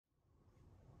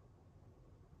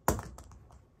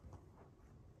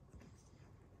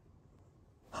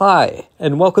Hi,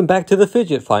 and welcome back to the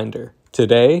Fidget Finder.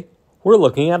 Today, we're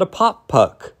looking at a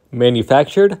PopPuck,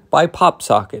 manufactured by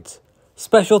PopSockets.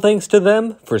 Special thanks to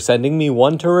them for sending me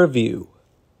one to review.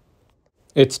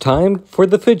 It's time for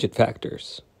the fidget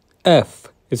factors. F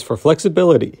is for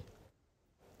flexibility.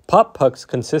 PopPucks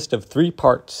consist of 3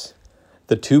 parts.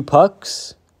 The 2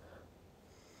 pucks,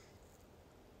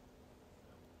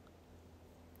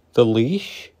 the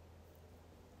leash,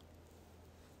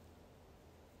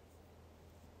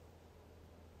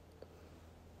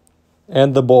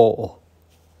 and the bowl,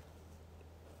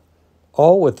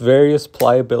 all with various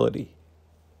pliability.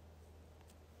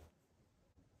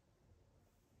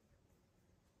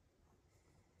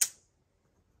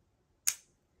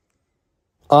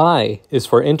 I is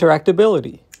for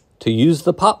interactability. To use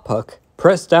the PopPuck,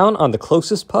 press down on the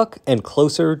closest puck and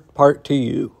closer part to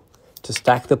you to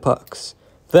stack the pucks.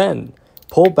 Then,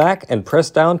 pull back and press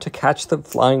down to catch the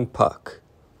flying puck.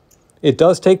 It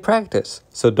does take practice,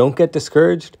 so don't get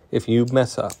discouraged if you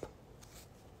mess up.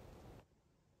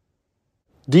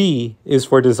 D is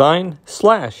for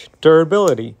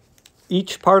design/durability.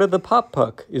 Each part of the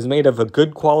PopPuck is made of a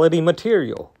good quality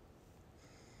material.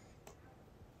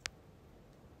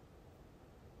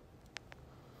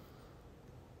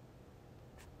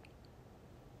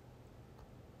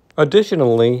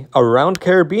 Additionally, a round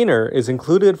carabiner is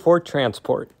included for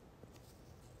transport.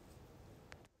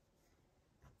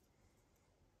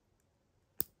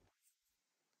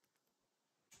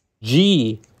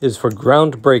 G is for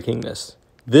groundbreakingness.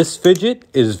 This fidget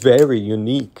is very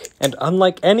unique and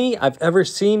unlike any I've ever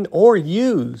seen or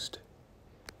used.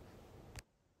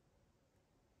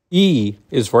 E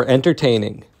is for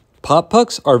entertaining.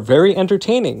 PopPucks are very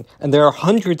entertaining and there are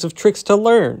hundreds of tricks to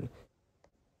learn.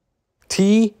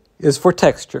 T is for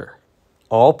texture.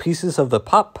 All pieces of the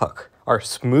PopPuck are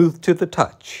smooth to the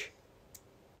touch.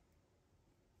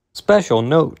 Special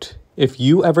note, if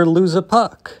you ever lose a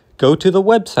puck, go to the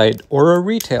website or a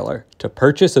retailer to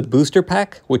purchase a booster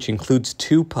pack which includes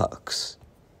 2 pucks.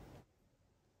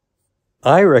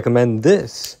 I recommend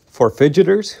this for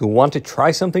fidgeters who want to try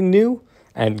something new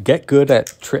and get good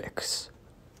at tricks.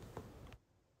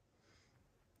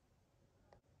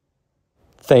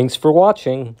 Thanks for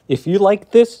watching. If you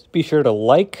like this, be sure to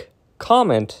like,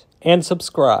 comment, and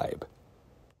subscribe.